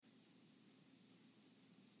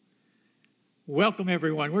Welcome,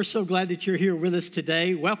 everyone. We're so glad that you're here with us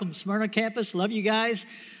today. Welcome, Smyrna campus. Love you guys.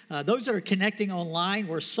 Those that are connecting online,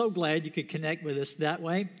 we're so glad you could connect with us that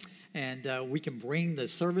way. And we can bring the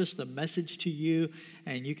service, the message to you,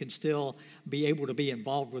 and you can still be able to be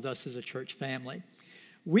involved with us as a church family.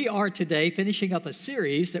 We are today finishing up a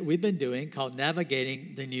series that we've been doing called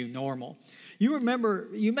Navigating the New Normal. You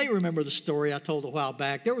may remember the story I told a while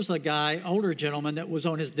back. There was a guy, older gentleman, that was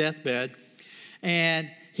on his deathbed, and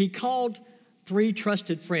he called 3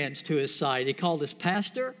 trusted friends to his side. He called his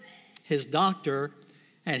pastor, his doctor,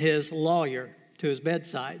 and his lawyer to his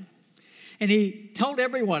bedside. And he told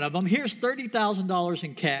every one of them, here's $30,000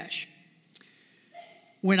 in cash.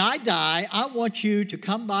 When I die, I want you to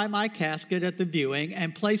come by my casket at the viewing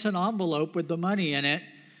and place an envelope with the money in it,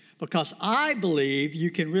 because I believe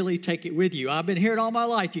you can really take it with you. I've been hearing all my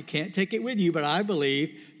life you can't take it with you, but I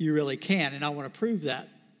believe you really can, and I want to prove that.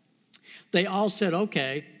 They all said,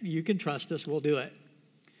 okay, you can trust us, we'll do it.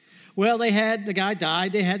 Well, the guy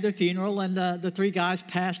died, they had the funeral, and the 3 guys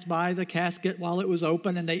passed by the casket while it was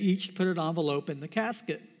open, and they each put an envelope in the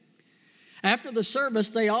casket. After the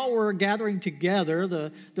service, they all were gathering together,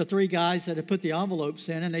 the 3 guys that had put the envelopes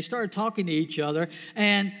in, and they started talking to each other,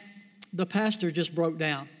 and the pastor just broke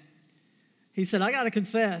down. He said, I got to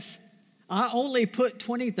confess, I only put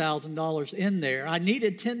 $20,000 in there. I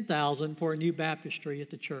needed $10,000 for a new baptistry at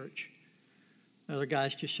the church. The other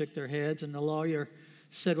guys just shook their heads, and the lawyer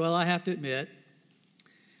said, well, I have to admit,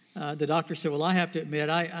 the doctor said, well, I have to admit,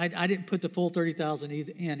 I didn't put the full $30,000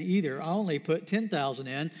 in either. I only put $10,000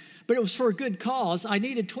 in, but it was for a good cause. I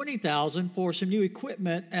needed $20,000 for some new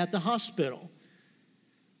equipment at the hospital.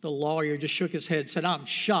 The lawyer just shook his head and said, I'm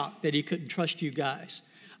shocked that he couldn't trust you guys.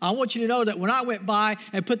 I want you to know that when I went by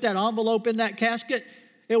and put that envelope in that casket,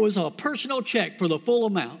 it was a personal check for the full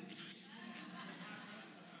amount.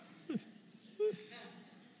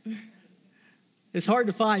 It's hard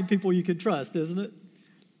to find people you can trust, isn't it?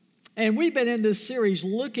 And we've been in this series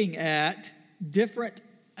looking at different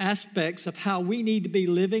aspects of how we need to be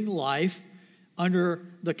living life under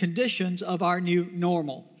the conditions of our new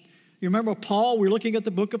normal. You remember Paul, we're looking at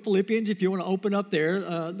the book of Philippians, if you want to open up there,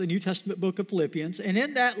 the New Testament book of Philippians. And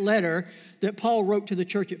in that letter that Paul wrote to the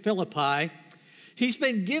church at Philippi, he's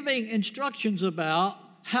been giving instructions about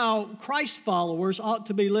how Christ followers ought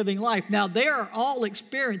to be living life. Now, they are all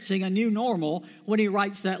experiencing a new normal when he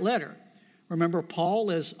writes that letter. Remember,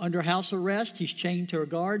 Paul is under house arrest. He's chained to a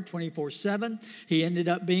guard 24/7. He ended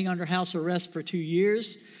up being under house arrest for 2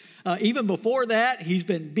 years. Even before that, he's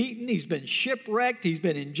been beaten. He's been shipwrecked. He's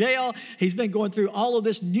been in jail. He's been going through all of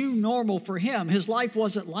this new normal for him. His life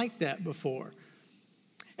wasn't like that before.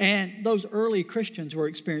 And those early Christians were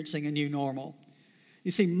experiencing a new normal. You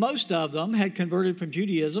see, most of them had converted from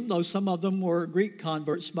Judaism, though some of them were Greek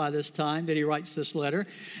converts by this time that he writes this letter.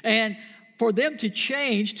 And for them to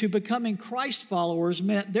change to becoming Christ followers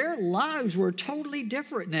meant their lives were totally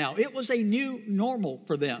different now. It was a new normal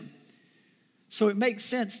for them. So it makes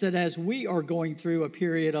sense that as we are going through a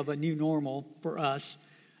period of a new normal for us,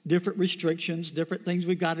 different restrictions, different things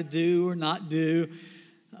we've got to do or not do,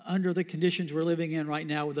 under the conditions we're living in right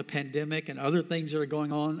now with the pandemic and other things that are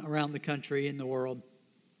going on around the country and the world,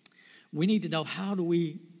 we need to know, how do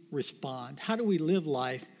we respond? How do we live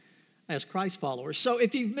life as Christ followers? So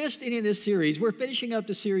if you've missed any of this series, we're finishing up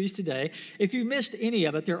the series today. If you missed any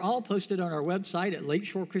of it, they're all posted on our website at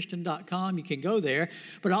lakeshorechristian.com. You can go there.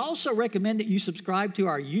 But I also recommend that you subscribe to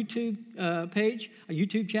our YouTube page, our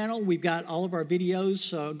YouTube channel. We've got all of our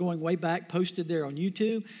videos going way back posted there on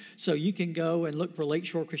YouTube. So you can go and look for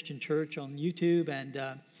Lakeshore Christian Church on YouTube, and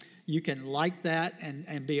you can like that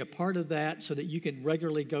and be a part of that so that you can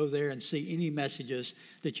regularly go there and see any messages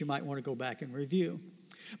that you might want to go back and review.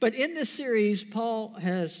 But in this series, Paul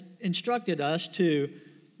has instructed us to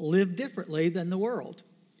live differently than the world.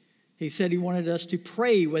 He said he wanted us to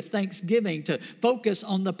pray with thanksgiving, to focus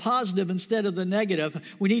on the positive instead of the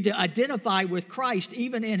negative. We need to identify with Christ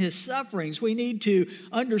even in his sufferings. We need to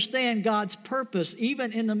understand God's purpose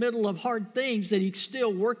even in the middle of hard things, that he's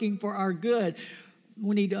still working for our good.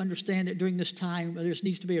 We need to understand that during this time, there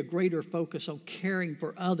needs to be a greater focus on caring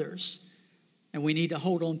for others. And we need to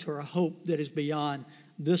hold on to our hope that is beyond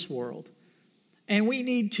this world. And we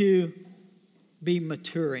need to be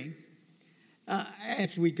maturing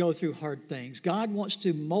as we go through hard things. God wants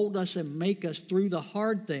to mold us and make us through the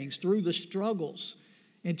hard things, through the struggles,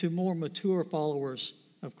 into more mature followers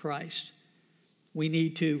of Christ. We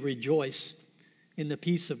need to rejoice in the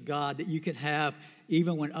peace of God that you can have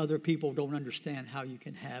even when other people don't understand how you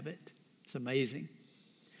can have it. It's amazing.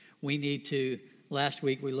 We need to, last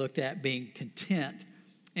week we looked at being content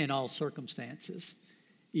in all circumstances.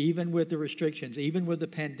 Even with the restrictions, even with the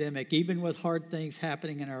pandemic, even with hard things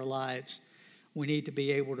happening in our lives, we need to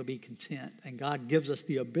be able to be content. And God gives us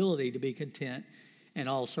the ability to be content in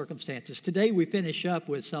all circumstances. Today we finish up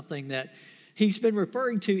with something that he's been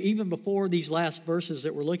referring to even before these last verses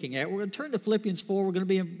that we're looking at. We're going to turn to Philippians 4. We're going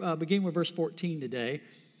to begin with verse 14 today.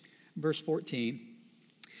 Verse 14.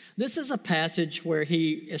 This is a passage where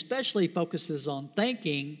he especially focuses on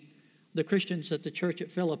thanking the Christians at the church at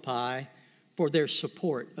Philippi for their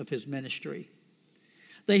support of his ministry.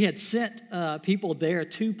 They had sent people there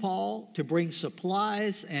to Paul to bring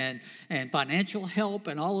supplies and financial help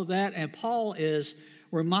and all of that. And Paul is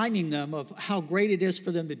reminding them of how great it is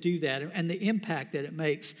for them to do that and the impact that it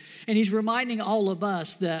makes. And he's reminding all of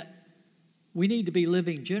us that we need to be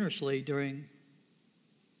living generously during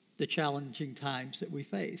the challenging times that we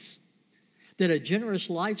face. That a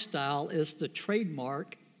generous lifestyle is the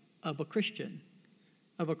trademark of a Christian,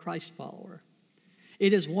 of a Christ follower.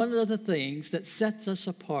 It is one of the things that sets us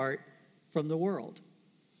apart from the world.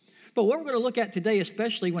 But what we're going to look at today,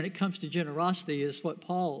 especially when it comes to generosity, is what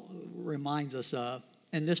Paul reminds us of.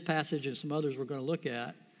 And this passage and some others we're going to look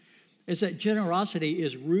at, is that generosity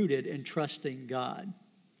is rooted in trusting God.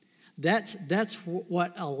 That's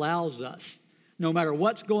what allows us, no matter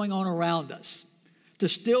what's going on around us, to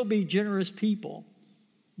still be generous people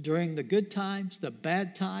during the good times, the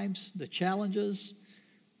bad times, the challenges,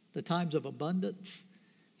 the times of abundance.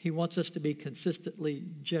 He wants us to be consistently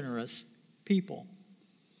generous people.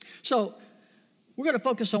 So we're going to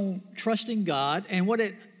focus on trusting God and what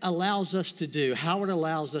it allows us to do, how it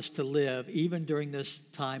allows us to live even during this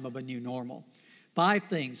time of a new normal. 5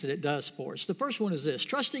 things that it does for us. The first one is this: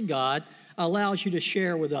 trusting God allows you to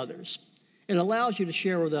share with others. It allows you to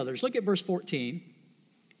share with others. Look at verse 14.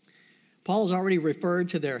 Paul has already referred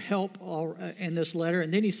to their help in this letter,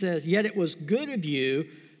 and then he says, "Yet it was good of you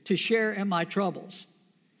to share in my troubles."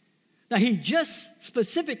 Now, he just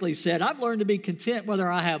specifically said, I've learned to be content whether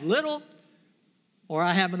I have little or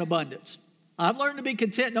I have an abundance. I've learned to be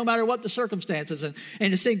content no matter what the circumstances.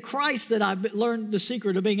 And it's in Christ that I've learned the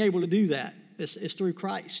secret of being able to do that. It's through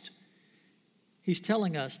Christ. He's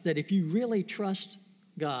telling us that if you really trust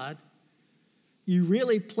God, you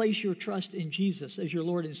really place your trust in Jesus as your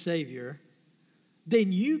Lord and Savior,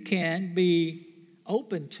 then you can be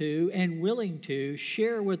open to and willing to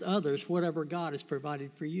share with others whatever God has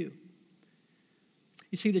provided for you.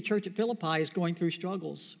 You see, the church at Philippi is going through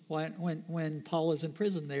struggles when Paul is in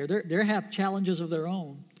prison there. They have challenges of their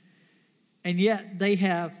own. And yet they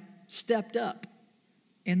have stepped up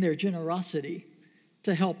in their generosity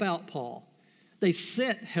to help out Paul. They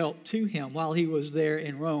sent help to him while he was there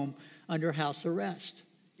in Rome under house arrest,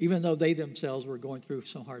 even though they themselves were going through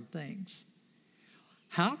some hard things.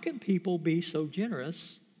 How can people be so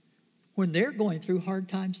generous when they're going through hard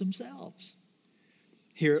times themselves?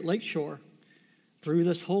 Here at Lakeshore, through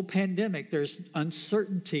this whole pandemic, there's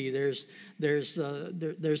uncertainty. There's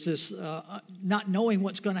this not knowing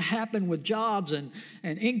what's going to happen with jobs and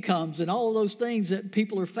incomes and all of those things that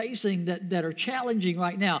people are facing that are challenging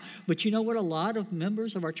right now. But you know what a lot of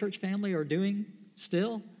members of our church family are doing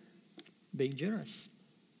still? Being generous.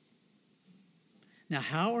 Now,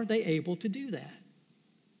 how are they able to do that?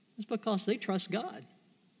 It's because they trust God.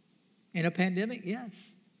 In a pandemic,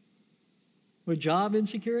 yes. With job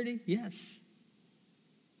insecurity, yes.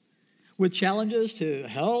 With challenges to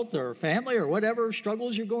health or family or whatever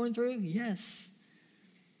struggles you're going through, yes.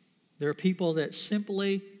 There are people that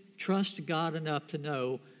simply trust God enough to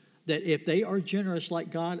know that if they are generous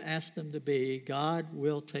like God asked them to be, God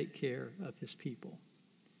will take care of his people.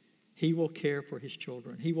 He will care for his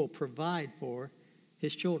children. He will provide for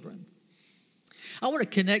his children. I want to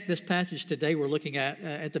connect this passage today we're looking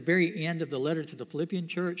at the very end of the letter to the Philippian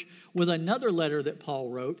church with another letter that Paul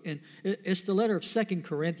wrote. And it's the letter of 2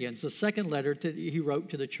 Corinthians, the second letter he wrote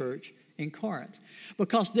to the church in Corinth.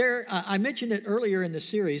 Because there, I mentioned it earlier in the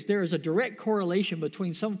series, there is a direct correlation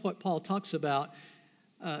between some of what Paul talks about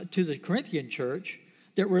to the Corinthian church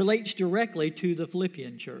that relates directly to the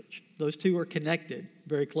Philippian church. Those two are connected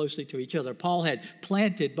very closely to each other. Paul had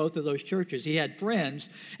planted both of those churches. He had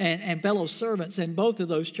friends and fellow servants in both of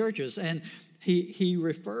those churches. And he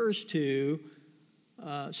refers to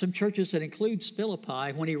some churches that includes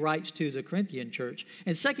Philippi when he writes to the Corinthian church.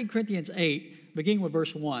 In 2 Corinthians 8, beginning with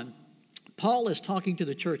verse 1, Paul is talking to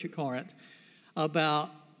the church at Corinth about,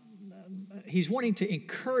 he's wanting to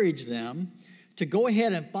encourage them to go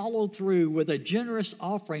ahead and follow through with a generous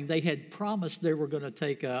offering they had promised they were going to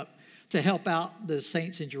take up to help out the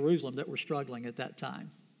saints in Jerusalem that were struggling at that time.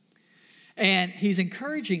 And he's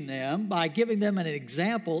encouraging them by giving them an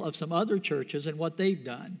example of some other churches and what they've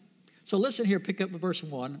done. So listen here, pick up verse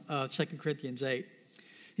 1 of 2 Corinthians 8.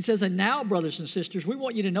 He says, and now, brothers and sisters, we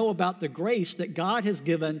want you to know about the grace that God has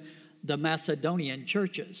given the Macedonian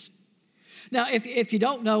churches. Now, if you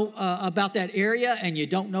don't know about that area and you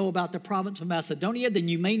don't know about the province of Macedonia, then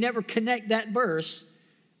you may never connect that verse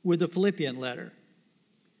with the Philippian letter.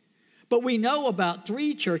 But we know about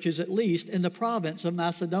 3 churches at least in the province of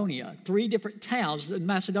Macedonia, 3 different towns.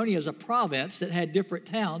 Macedonia is a province that had different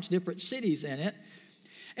towns, different cities in it.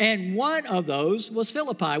 And one of those was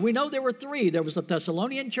Philippi. We know there were 3. There was the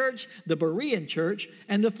Thessalonian church, the Berean church,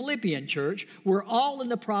 and the Philippian church were all in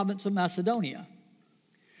the province of Macedonia.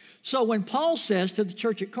 So when Paul says to the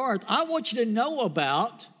church at Corinth, I want you to know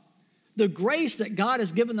about the grace that God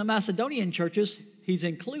has given the Macedonian churches, he's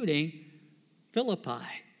including Philippi.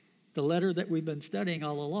 The letter that we've been studying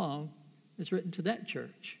all along is written to that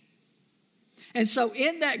church. And so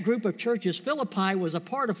in that group of churches, Philippi was a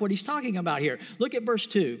part of what he's talking about here. Look at verse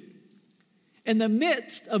 2. In the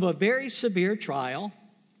midst of a very severe trial,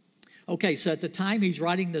 okay, so at the time he's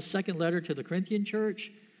writing the second letter to the Corinthian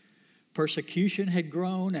church, persecution had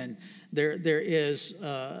grown, and there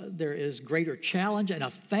is greater challenge, and a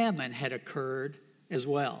famine had occurred as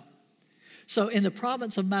well. So in the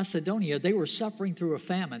province of Macedonia, they were suffering through a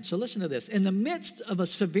famine. So listen to this. In the midst of a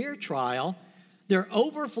severe trial, their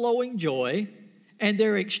overflowing joy and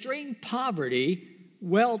their extreme poverty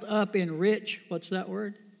welled up in rich, what's that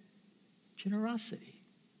word? Generosity.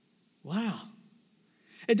 Wow.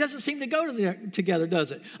 It doesn't seem to go together,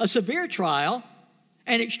 does it? A severe trial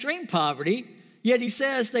and extreme poverty, yet he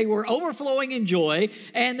says they were overflowing in joy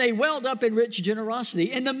and they welled up in rich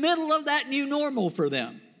generosity in the middle of that new normal for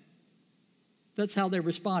them. That's how they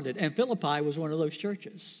responded. And Philippi was one of those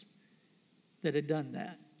churches that had done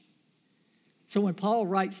that. So when Paul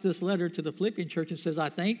writes this letter to the Philippian church and says, I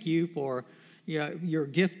thank you for your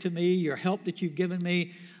gift to me, your help that you've given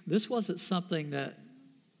me, this wasn't something that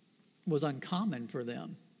was uncommon for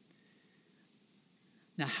them.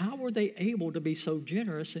 Now, how were they able to be so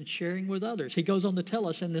generous in sharing with others? He goes on to tell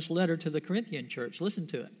us in this letter to the Corinthian church. Listen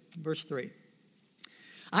to it. Verse 3.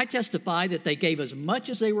 I testify that they gave as much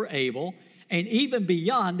as they were able and even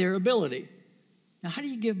beyond their ability. Now, how do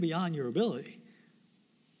you give beyond your ability?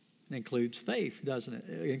 It includes faith, doesn't it?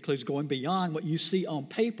 It includes going beyond what you see on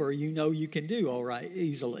paper you know you can do all right,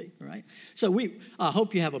 easily, right? So I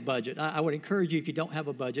hope you have a budget. I would encourage you, if you don't have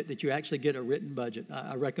a budget, that you actually get a written budget.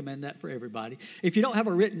 I recommend that for everybody. If you don't have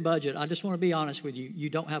a written budget, I just want to be honest with you, you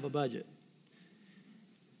don't have a budget.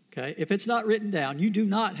 Okay? If it's not written down, you do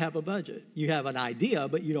not have a budget. You have an idea,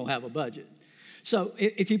 but you don't have a budget. So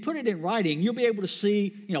if you put it in writing, you'll be able to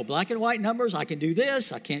see, black and white numbers. I can do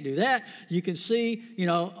this. I can't do that. You can see,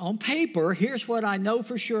 on paper, here's what I know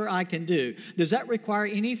for sure I can do. Does that require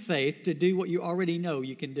any faith to do what you already know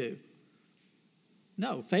you can do?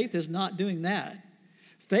 No, faith is not doing that.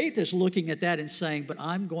 Faith is looking at that and saying, but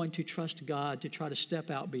I'm going to trust God to try to step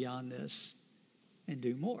out beyond this and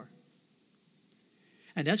do more.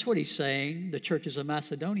 And that's what he's saying the churches of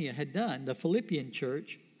Macedonia had done. The Philippian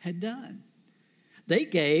church had done. They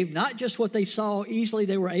gave not just what they saw easily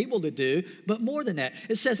they were able to do, but more than that.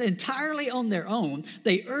 It says entirely on their own,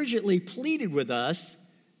 they urgently pleaded with us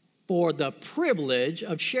for the privilege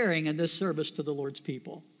of sharing in this service to the Lord's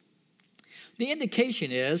people. The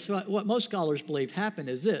indication is, what most scholars believe happened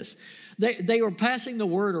is this. They were passing the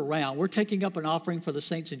word around. We're taking up an offering for the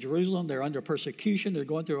saints in Jerusalem. They're under persecution. They're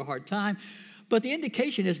going through a hard time. But the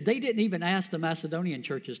indication is they didn't even ask the Macedonian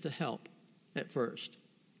churches to help at first.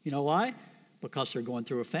 You know why? Because they're going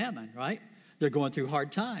through a famine, right? They're going through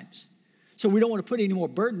hard times. So we don't want to put any more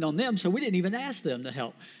burden on them, so we didn't even ask them to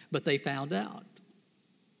help. But they found out.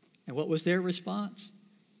 And what was their response?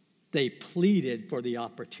 They pleaded for the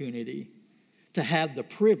opportunity to have the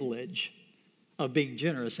privilege of being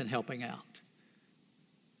generous and helping out.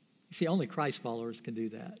 You see, only Christ followers can do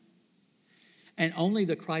that. And only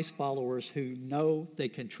the Christ followers who know they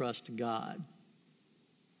can trust God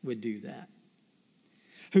would do that.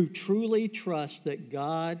 Who truly trust that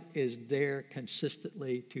God is there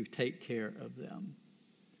consistently to take care of them.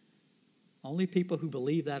 Only people who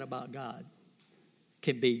believe that about God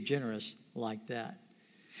can be generous like that.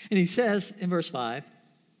 And he says in verse 5,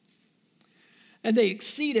 and they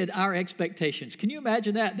exceeded our expectations. Can you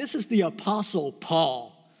imagine that? This is the Apostle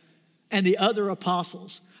Paul and the other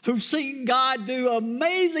apostles who've seen God do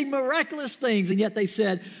amazing, miraculous things, and yet they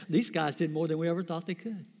said, these guys did more than we ever thought they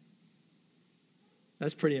could.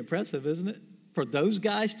 That's pretty impressive, isn't it? For those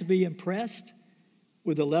guys to be impressed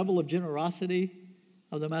with the level of generosity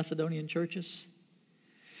of the Macedonian churches.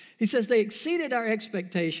 He says they exceeded our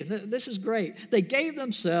expectation. This is great. They gave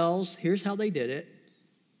themselves, here's how they did it.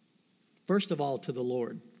 First of all, to the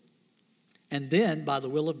Lord. And then, by the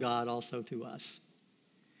will of God, also to us.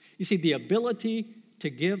 You see, the ability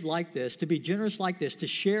to give like this, to be generous like this, to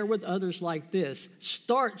share with others like this,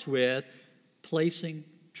 starts with placing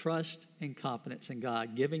trust and confidence in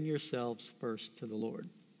God, giving yourselves first to the Lord.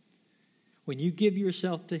 When you give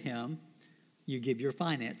yourself to Him, you give your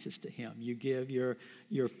finances to Him. You give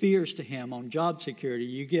your fears to Him on job security.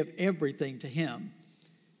 You give everything to Him.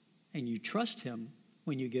 And you trust Him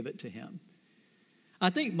when you give it to Him.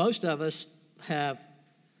 I think most of us have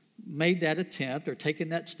made that attempt or taken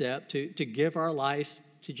that step to give our life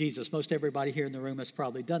to Jesus. Most everybody here in the room has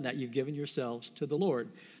probably done that. You've given yourselves to the Lord.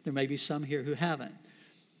 There may be some here who haven't.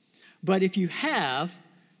 But if you have,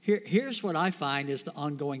 here's what I find is the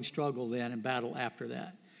ongoing struggle then and battle after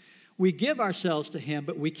that. We give ourselves to Him,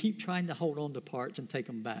 but we keep trying to hold on to parts and take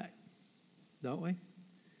them back, don't we?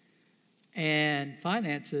 And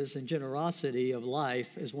finances and generosity of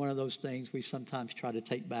life is one of those things we sometimes try to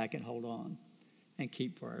take back and hold on and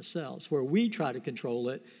keep for ourselves, where we try to control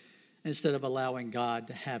it instead of allowing God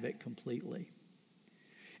to have it completely.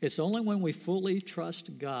 It's only when we fully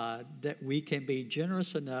trust God that we can be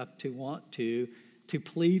generous enough to want to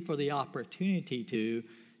plead for the opportunity to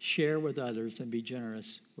share with others and be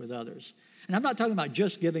generous with others. And I'm not talking about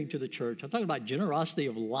just giving to the church. I'm talking about generosity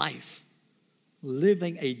of life,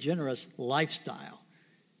 living a generous lifestyle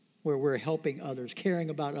where we're helping others,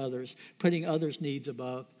 caring about others, putting others' needs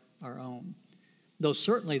above our own. Though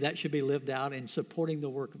certainly that should be lived out in supporting the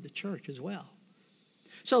work of the church as well.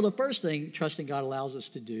 So the first thing trusting God allows us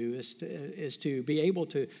to do is to be able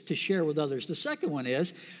to share with others. The second one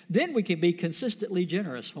is, then we can be consistently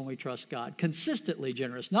generous when we trust God. Consistently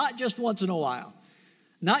generous, not just once in a while.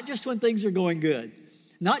 Not just when things are going good.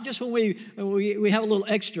 Not just when we have a little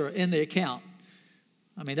extra in the account.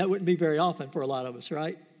 I mean, that wouldn't be very often for a lot of us,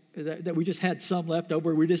 right? That we just had some left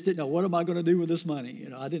over. We just didn't know, what am I going to do with this money?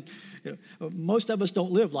 Most of us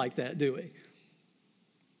don't live like that, do we?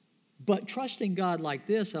 But trusting God like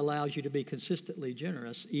this allows you to be consistently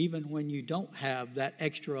generous, even when you don't have that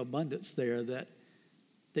extra abundance there that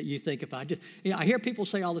you think, if I just, I hear people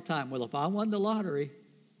say all the time, well, if I won the lottery,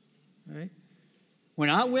 right? When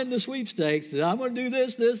I win the sweepstakes, I'm going to do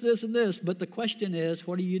this, and this. But the question is,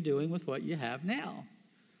 what are you doing with what you have now?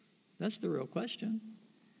 That's the real question.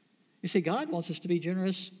 You see, God wants us to be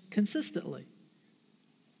generous consistently,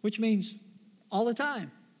 which means all the time.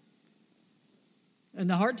 In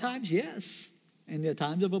the hard times, yes. In the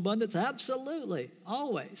times of abundance, absolutely,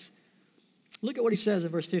 always. Look at what he says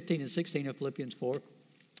in verse 15 and 16 of Philippians 4.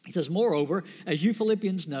 He says, moreover, as you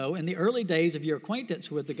Philippians know, in the early days of your acquaintance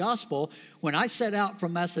with the gospel, when I set out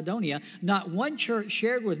from Macedonia, not one church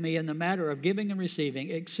shared with me in the matter of giving and receiving,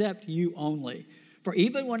 except you only. For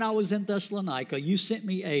even when I was in Thessalonica, you sent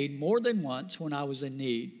me aid more than once when I was in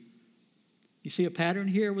need. You see a pattern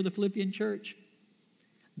here with the Philippian church?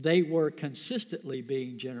 They were consistently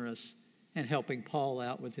being generous and helping Paul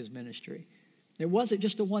out with his ministry. It wasn't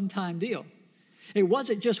just a one-time deal. It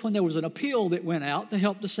wasn't just when there was an appeal that went out to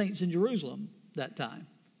help the saints in Jerusalem that time.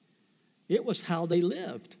 It was how they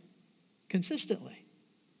lived consistently.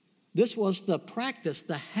 This was the practice,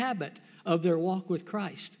 the habit of their walk with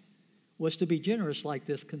Christ, was to be generous like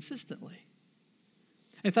this consistently.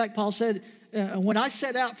 In fact, Paul said, when I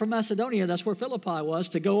set out from Macedonia, that's where Philippi was,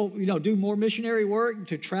 to go, do more missionary work,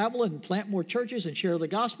 to travel and plant more churches and share the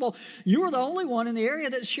gospel, you were the only one in the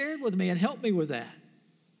area that shared with me and helped me with that.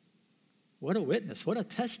 What a witness, what a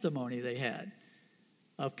testimony they had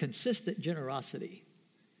of consistent generosity.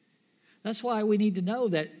 That's why we need to know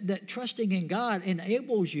that trusting in God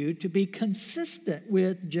enables you to be consistent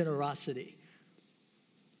with generosity.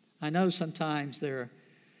 I know sometimes there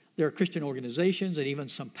are Christian organizations and even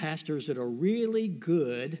some pastors that are really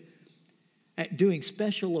good at doing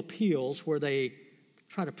special appeals where they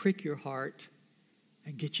try to prick your heart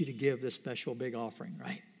and get you to give this special big offering,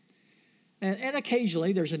 right? And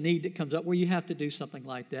occasionally there's a need that comes up where you have to do something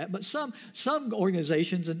like that. But some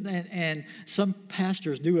organizations and some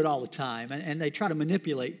pastors do it all the time, and they try to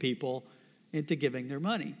manipulate people into giving their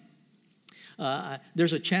money.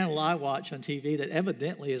 There's a channel I watch on TV that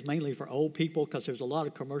evidently is mainly for old people because there's a lot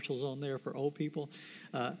of commercials on there for old people.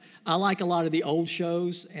 I like a lot of the old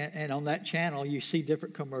shows, and on that channel you see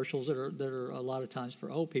different commercials that are a lot of times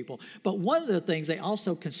for old people. But one of the things they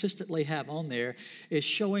also consistently have on there is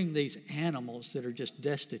showing these animals that are just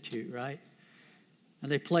destitute, right? And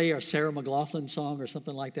they play a Sarah McLachlan song or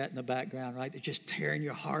something like that in the background, right? They're just tearing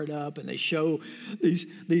your heart up, and they show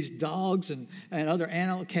these dogs and other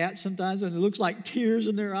animal cats sometimes, and it looks like tears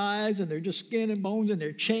in their eyes, and they're just skin and bones, and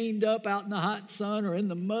they're chained up out in the hot sun or in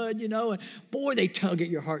the mud, and boy, they tug at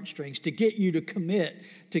your heartstrings to get you to commit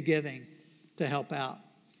to giving, to help out.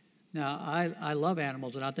 Now, I love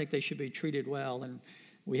animals, and I think they should be treated well,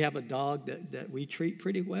 We have a dog that we treat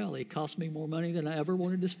pretty well. He costs me more money than I ever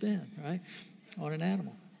wanted to spend, right, on an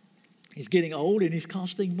animal. He's getting old and he's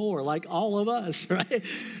costing more, like all of us, right?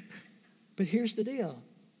 But here's the deal.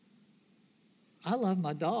 I love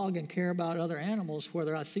my dog and care about other animals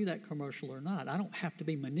whether I see that commercial or not. I don't have to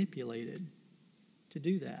be manipulated to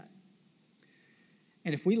do that.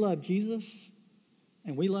 And if we love Jesus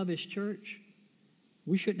and we love his church,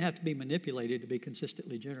 we shouldn't have to be manipulated to be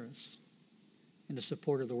consistently generous in the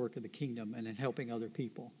support of the work of the kingdom and in helping other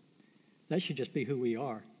people. That should just be who we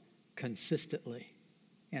are consistently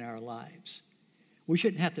in our lives. We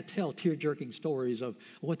shouldn't have to tell tear-jerking stories of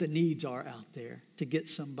what the needs are out there to get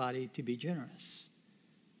somebody to be generous.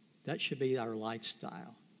 That should be our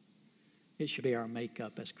lifestyle. It should be our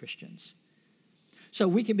makeup as Christians. So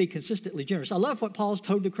we can be consistently generous. I love what Paul's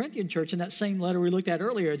told the Corinthian church in that same letter we looked at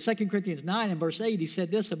earlier. In 2 Corinthians 9 and verse 8, he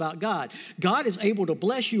said this about God. God is able to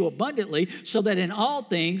bless you abundantly so that in all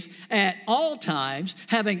things, at all times,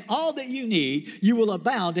 having all that you need, you will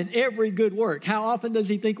abound in every good work. How often does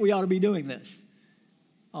he think we ought to be doing this?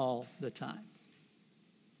 All the time.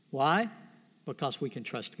 Why? Because we can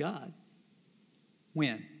trust God.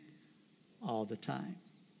 When? All the time.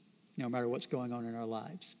 No matter what's going on in our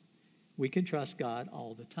lives. We can trust God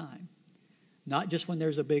all the time. Not just when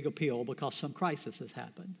there's a big appeal because some crisis has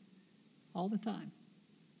happened. All the time.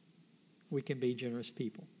 We can be generous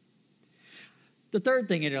people. The third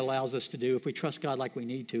thing it allows us to do if we trust God like we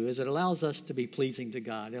need to is it allows us to be pleasing to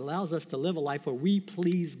God. It allows us to live a life where we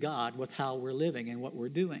please God with how we're living and what we're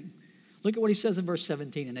doing. Look at what he says in verse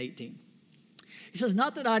 17 and 18. He says,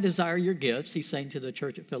 not that I desire your gifts, he's saying to the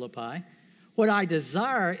church at Philippi. What I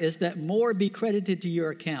desire is that more be credited to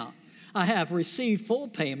your account. I have received full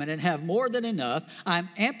payment and have more than enough. I am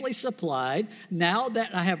amply supplied now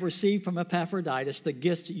that I have received from Epaphroditus the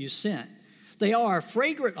gifts that you sent. They are a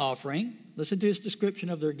fragrant offering. Listen to his description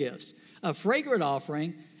of their gifts. A fragrant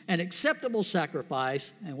offering, an acceptable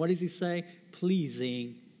sacrifice, and what does he say?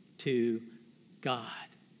 Pleasing to God.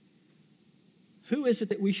 Who is it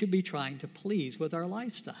that we should be trying to please with our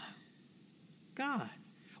lifestyle? God.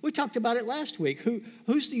 We talked about it last week.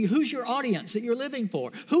 Who's your audience that you're living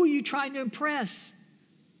for? Who are you trying to impress?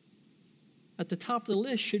 At the top of the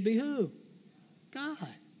list should be who?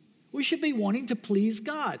 God. We should be wanting to please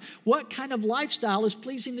God. What kind of lifestyle is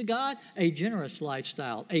pleasing to God? A generous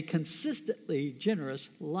lifestyle. A consistently generous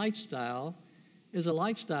lifestyle is a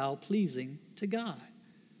lifestyle pleasing to God.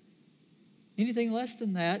 Anything less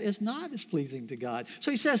than that is not as pleasing to God.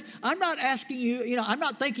 So he says, I'm not asking you, I'm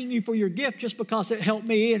not thanking you for your gift just because it helped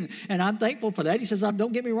me and I'm thankful for that. He says,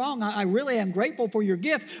 don't get me wrong, I really am grateful for your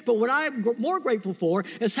gift, but what I'm more grateful for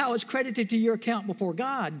is how it's credited to your account before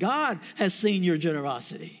God. God has seen your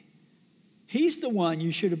generosity. He's the one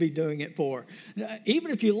you should be doing it for.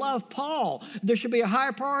 Even if you love Paul, there should be a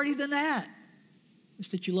higher priority than that.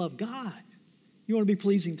 It's that you love God. You want to be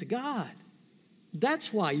pleasing to God.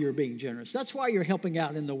 That's why you're being generous. That's why you're helping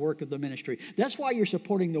out in the work of the ministry. That's why you're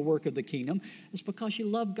supporting the work of the kingdom. It's because you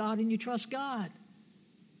love God and you trust God.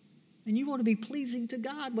 And you want to be pleasing to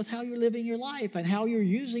God with how you're living your life and how you're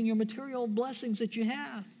using your material blessings that you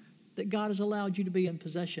have that God has allowed you to be in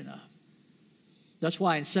possession of. That's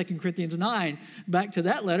why in 2 Corinthians 9, back to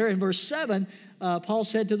that letter, in verse 7, Paul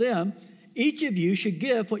said to them, each of you should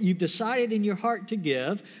give what you've decided in your heart to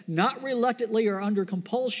give, not reluctantly or under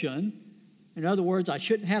compulsion. In other words, I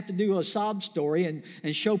shouldn't have to do a sob story and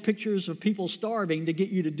show pictures of people starving to get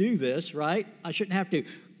you to do this, right? I shouldn't have to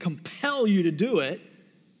compel you to do it.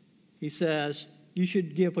 He says, you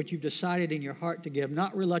should give what you've decided in your heart to give,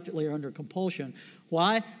 not reluctantly or under compulsion.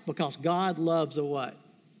 Why? Because God loves a what?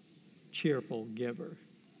 Cheerful giver.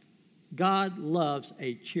 God loves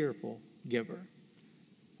a cheerful giver.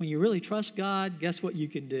 When you really trust God, guess what you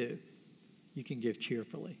can do? You can give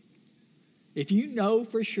cheerfully. If you know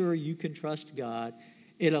for sure you can trust God,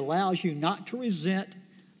 it allows you not to resent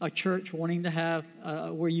a church wanting to have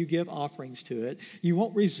where you give offerings to it. You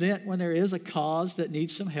won't resent when there is a cause that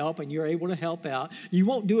needs some help and you're able to help out. You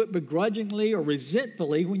won't do it begrudgingly or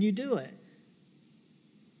resentfully when you do it.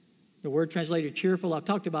 The word translated cheerful, I've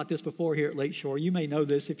talked about this before here at Lakeshore. You may know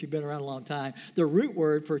this if you've been around a long time. The root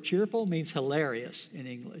word for cheerful means hilarious in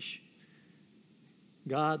English.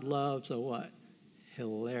 God loves a what?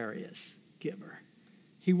 Hilarious giver.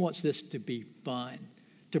 He wants this to be fun,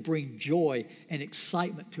 to bring joy and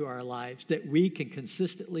excitement to our lives, that we can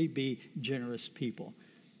consistently be generous people.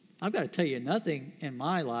 I've got to tell you, nothing in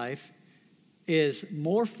my life is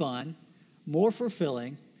more fun, more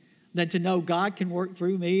fulfilling than to know God can work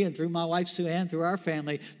through me and through my wife Sue Ann, through our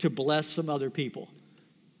family, to bless some other people.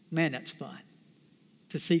 Man, that's fun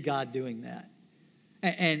to see God doing that.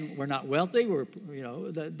 And we're not wealthy.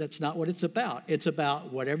 That's not what it's about. It's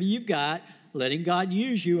about whatever you've got, letting God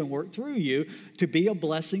use you and work through you to be a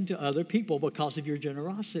blessing to other people because of your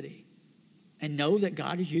generosity. And know that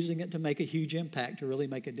God is using it to make a huge impact, to really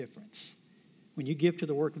make a difference. When you give to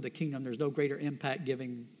the work of the kingdom, there's no greater impact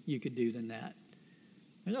giving you could do than that.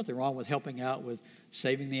 There's nothing wrong with helping out with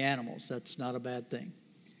saving the animals. That's not a bad thing.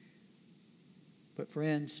 But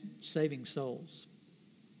friends, saving souls,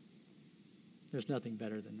 there's nothing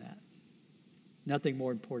better than that. Nothing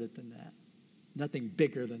more important than that. Nothing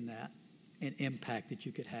bigger than that. An impact that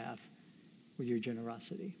you could have with your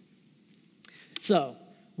generosity. So,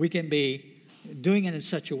 we can be doing it in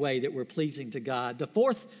such a way that we're pleasing to God. The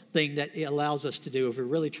fourth thing that it allows us to do if we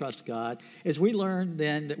really trust God is we learn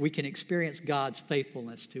then that we can experience God's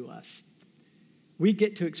faithfulness to us. We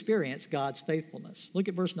get to experience God's faithfulness. Look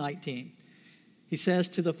at verse 19. He says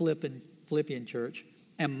to the Philippian church,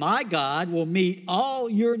 "And my God will meet all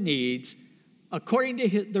your needs according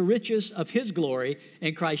to the riches of his glory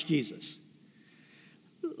in Christ Jesus."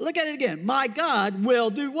 Look at it again. My God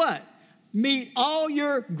will do what? Meet all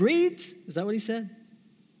your greeds? Is that what he said?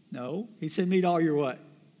 No. He said meet all your what?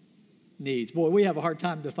 Needs. Boy, we have a hard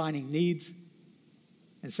time defining needs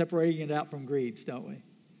and separating it out from greeds, don't we?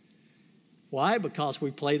 Why? Because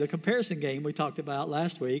we play the comparison game we talked about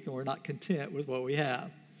last week, and we're not content with what we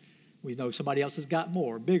have. We know somebody else has got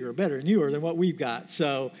more, bigger, better, newer than what we've got.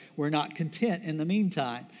 So we're not content in the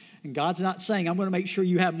meantime. And God's not saying, I'm going to make sure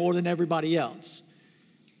you have more than everybody else.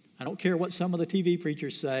 I don't care what some of the TV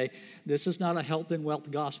preachers say. This is not a health and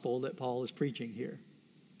wealth gospel that Paul is preaching here.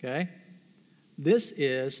 Okay? This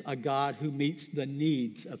is a God who meets the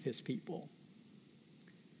needs of his people.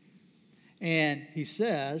 And he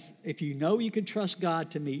says, if you know you can trust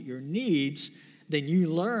God to meet your needs, then you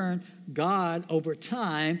learn God over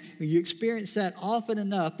time. You experience that often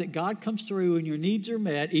enough that God comes through and your needs are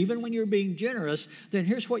met, even when you're being generous, then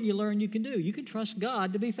here's what you learn you can do. You can trust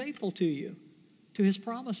God to be faithful to you, to his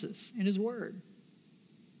promises in his word.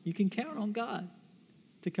 You can count on God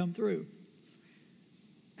to come through.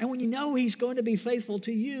 And when you know he's going to be faithful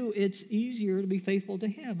to you, it's easier to be faithful to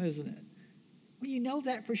him, isn't it? When you know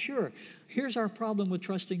that for sure. Here's our problem with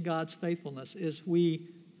trusting God's faithfulness is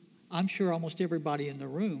I'm sure almost everybody in the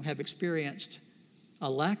room have experienced a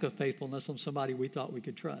lack of faithfulness on somebody we thought we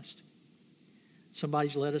could trust.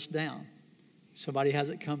 Somebody's let us down. Somebody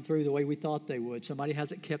hasn't come through the way we thought they would. Somebody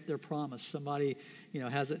hasn't kept their promise. Somebody,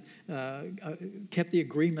 hasn't kept the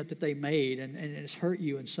agreement that they made, and it's hurt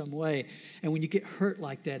you in some way. And when you get hurt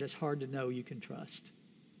like that, it's hard to know you can trust.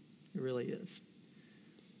 It really is.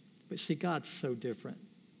 But see, God's so different.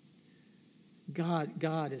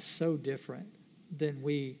 God is so different than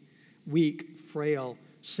we weak, frail,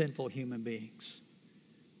 sinful human beings.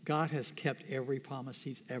 God has kept every promise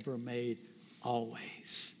he's ever made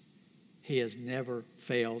always. He has never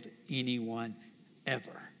failed anyone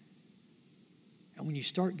ever. And when you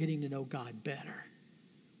start getting to know God better,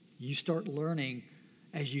 you start learning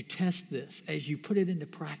as you test this, as you put it into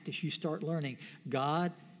practice, you start learning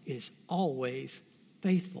God is always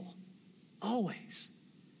faithful. Always.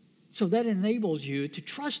 So that enables you to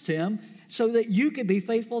trust him so that you can be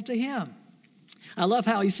faithful to him. I love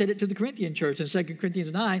how he said it to the Corinthian church in 2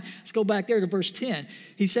 Corinthians 9. Let's go back there to verse 10.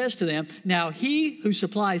 He says to them, now he who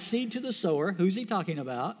supplies seed to the sower, who's he talking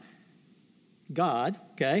about? God,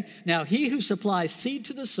 okay? Now he who supplies seed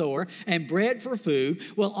to the sower and bread for food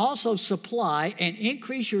will also supply and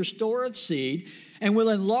increase your store of seed and will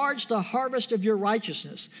enlarge the harvest of your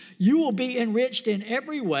righteousness. You will be enriched in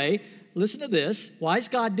every way. Listen to this. Why is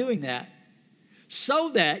God doing that?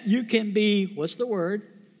 So that you can be, what's the word?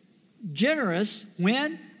 Generous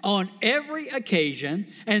when? On every occasion,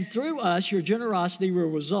 and through us your generosity will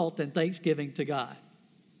result in thanksgiving to God.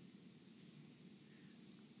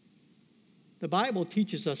 The Bible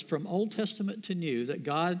teaches us from Old Testament to New that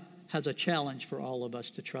God has a challenge for all of us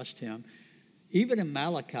to trust him. Even in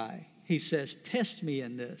Malachi, he says, test me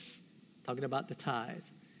in this, talking about the tithe.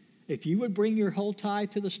 If you would bring your whole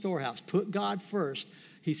tithe to the storehouse, put God first,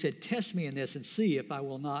 he said, test me in this and see if I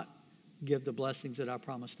will not give the blessings that I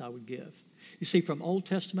promised I would give. You see, from Old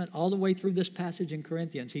Testament all the way through this passage in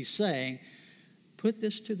Corinthians, he's saying, put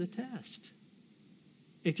this to the test.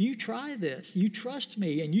 If you try this, you trust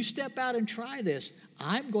me, and you step out and try this,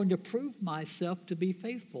 I'm going to prove myself to be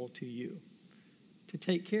faithful to you, to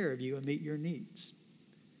take care of you and meet your needs.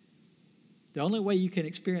 The only way you can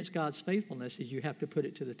experience God's faithfulness is you have to put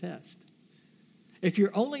it to the test. If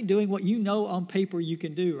you're only doing what you know on paper you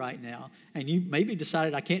can do right now, and you maybe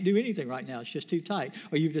decided I can't do anything right now, it's just too tight,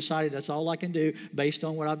 or you've decided that's all I can do based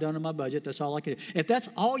on what I've done in my budget, that's all I can do. If that's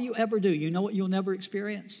all you ever do, you know what you'll never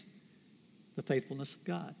experience? the faithfulness of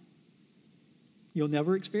God. You'll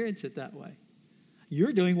never experience it that way.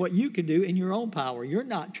 You're doing what you can do in your own power. You're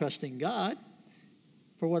not trusting God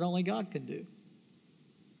for what only God can do.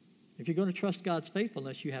 If you're going to trust God's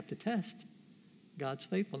faithfulness, you have to test God's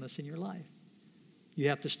faithfulness in your life. You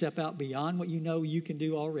have to step out beyond what you know you can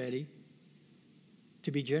do already,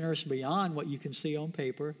 to be generous beyond what you can see on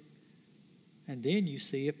paper, and then you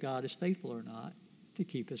see if God is faithful or not to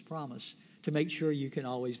keep his promise, to make sure you can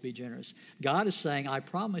always be generous. God is saying, I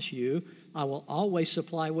promise you, I will always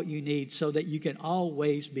supply what you need so that you can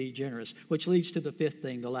always be generous, which leads to the fifth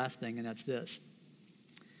thing, the last thing, and that's this.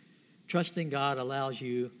 Trusting God allows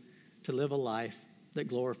you to live a life that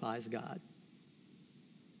glorifies God.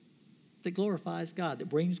 That glorifies God, that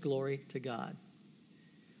brings glory to God.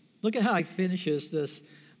 Look at how he finishes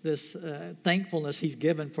this thankfulness he's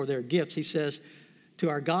given for their gifts. He says, to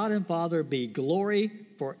our God and Father be glory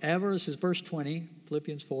forever. This is verse 20,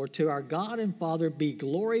 Philippians 4. To our God and Father be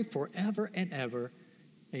glory forever and ever.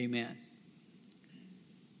 Amen.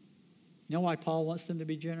 You know why Paul wants them to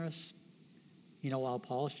be generous? You know why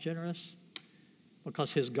Paul's generous?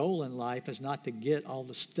 Because his goal in life is not to get all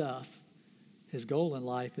the stuff. His goal in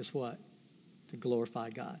life is what? To glorify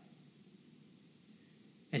God.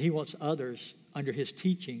 And he wants others under his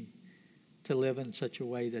teaching to live in such a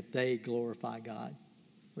way that they glorify God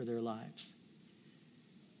with their lives.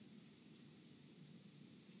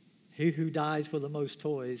 He who dies for the most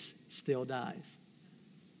toys still dies.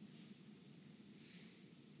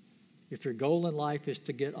 If your goal in life is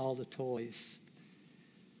to get all the toys,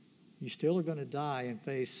 you still are going to die and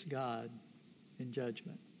face God in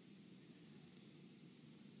judgment.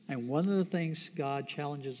 And one of the things God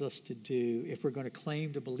challenges us to do if we're going to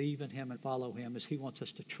claim to believe in him and follow him is he wants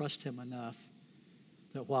us to trust him enough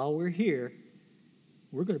that while we're here,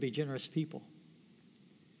 we're going to be generous people.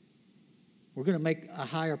 We're going to make a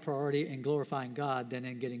higher priority in glorifying God than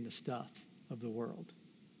in getting the stuff of the world.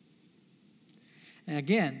 And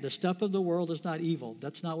again, the stuff of the world is not evil.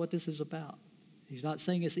 That's not what this is about. He's not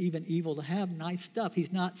saying it's even evil to have nice stuff.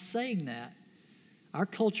 He's not saying that. Our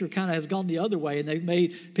culture kind of has gone the other way, and they've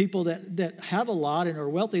made people that have a lot and are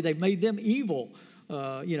wealthy, they've made them evil.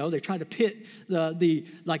 They try to pit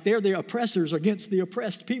like they're the oppressors against the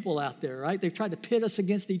oppressed people out there, right? They've tried to pit us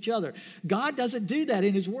against each other. God doesn't do that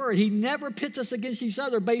in his word. He never pits us against each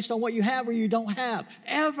other based on what you have or you don't have,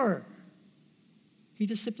 ever. He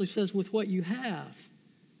just simply says, with what you have,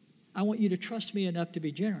 I want you to trust me enough to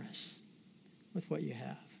be generous with what you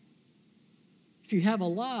have. If you have a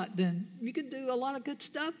lot, then you can do a lot of good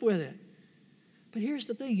stuff with it. But here's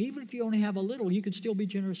the thing, even if you only have a little, you can still be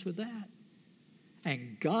generous with that.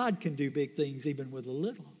 And God can do big things even with a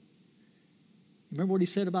little. Remember what he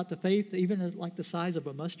said about the faith, even like the size of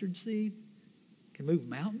a mustard seed, can move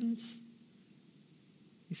mountains?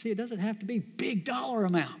 You see, it doesn't have to be big dollar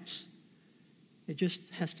amounts. It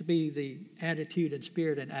just has to be the attitude and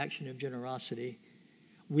spirit and action of generosity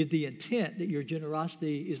with the intent that your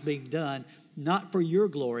generosity is being done not for your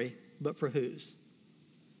glory, but for whose?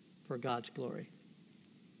 For God's glory.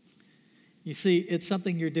 You see, it's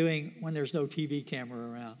something you're doing when there's no TV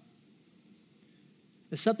camera around.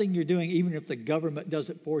 It's something you're doing even if the government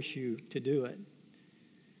doesn't force you to do it.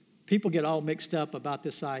 People get all mixed up about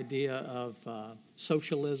this idea of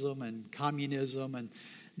socialism and communism, and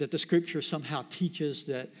that the scripture somehow teaches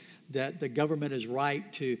that the government is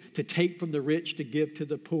right to take from the rich to give to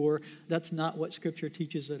the poor. That's not what scripture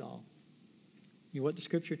teaches at all. You know what the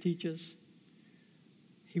scripture teaches?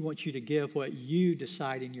 He wants you to give what you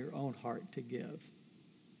decide in your own heart to give.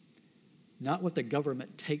 Not what the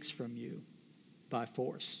government takes from you by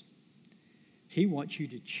force. He wants you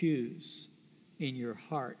to choose in your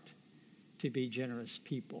heart to be generous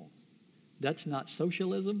people. That's not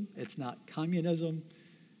socialism. It's not communism.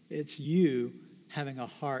 It's you having a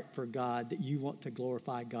heart for God, that you want to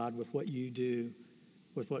glorify God with what you do,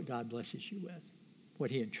 with what God blesses you with,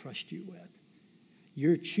 what he entrusts you with.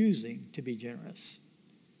 You're choosing to be generous,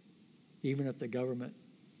 even if the government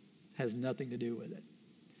has nothing to do with it.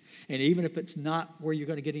 And even if it's not where you're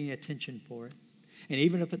going to get any attention for it, and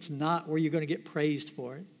even if it's not where you're going to get praised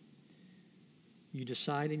for it, you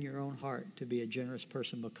decide in your own heart to be a generous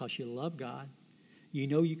person because you love God. You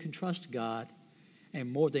know you can trust God.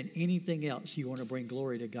 And more than anything else, you want to bring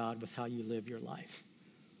glory to God with how you live your life.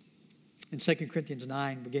 In 2 Corinthians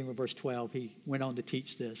 9, beginning with verse 12, he went on to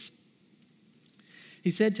teach this. He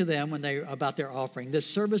said to them about their offering, this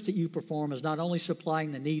service that you perform is not only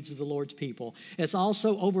supplying the needs of the Lord's people, it's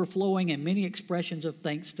also overflowing in many expressions of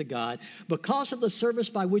thanks to God. Because of the service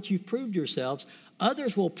by which you've proved yourselves,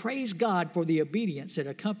 others will praise God for the obedience that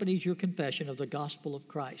accompanies your confession of the gospel of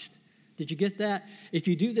Christ. Did you get that? If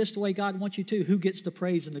you do this the way God wants you to, who gets the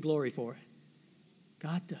praise and the glory for it?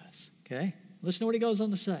 God does, okay? Listen to what he goes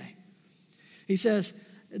on to say. He says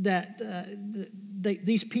that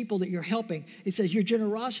these people that you're helping, he says your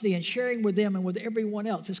generosity and sharing with them and with everyone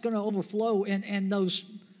else, it's going to overflow and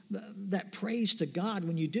that praise to God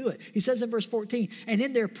when you do it. He says in verse 14, and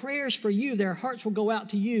in their prayers for you, their hearts will go out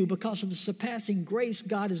to you because of the surpassing grace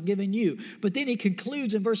God has given you. But then he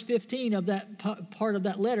concludes in verse 15 of that part of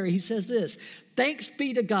that letter, he says this, thanks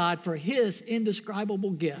be to God for his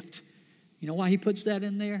indescribable gift. You know why he puts that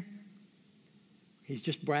in there? He's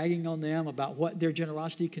just bragging on them about what their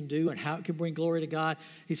generosity can do and how it can bring glory to God.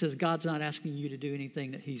 He says God's not asking you to do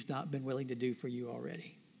anything that he's not been willing to do for you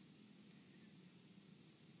already.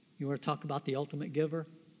 You want to talk about the ultimate giver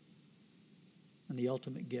and the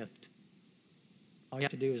ultimate gift? All you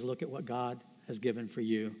have to do is look at what God has given for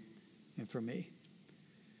you and for me.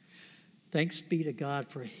 Thanks be to God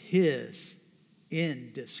for his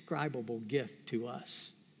indescribable gift to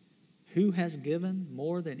us. Who has given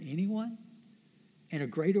more than anyone in a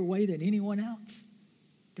greater way than anyone else?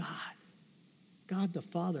 God. God the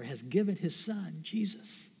Father has given his Son,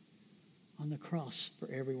 Jesus, on the cross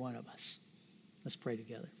for every one of us. Let's pray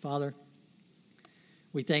together. Father,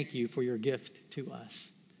 we thank you for your gift to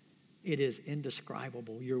us. It is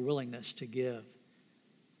indescribable, your willingness to give.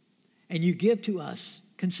 And you give to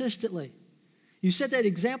us consistently. You set that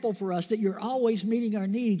example for us that you're always meeting our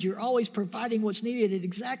needs. You're always providing what's needed at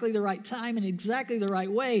exactly the right time and exactly the right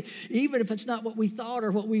way, even if it's not what we thought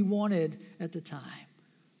or what we wanted at the time.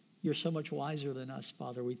 You're so much wiser than us,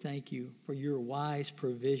 Father. We thank you for your wise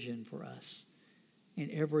provision for us in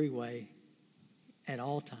every way, at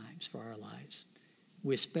all times for our lives.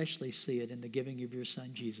 We especially see it in the giving of your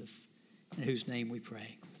Son, Jesus, in whose name we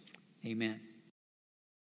pray. Amen.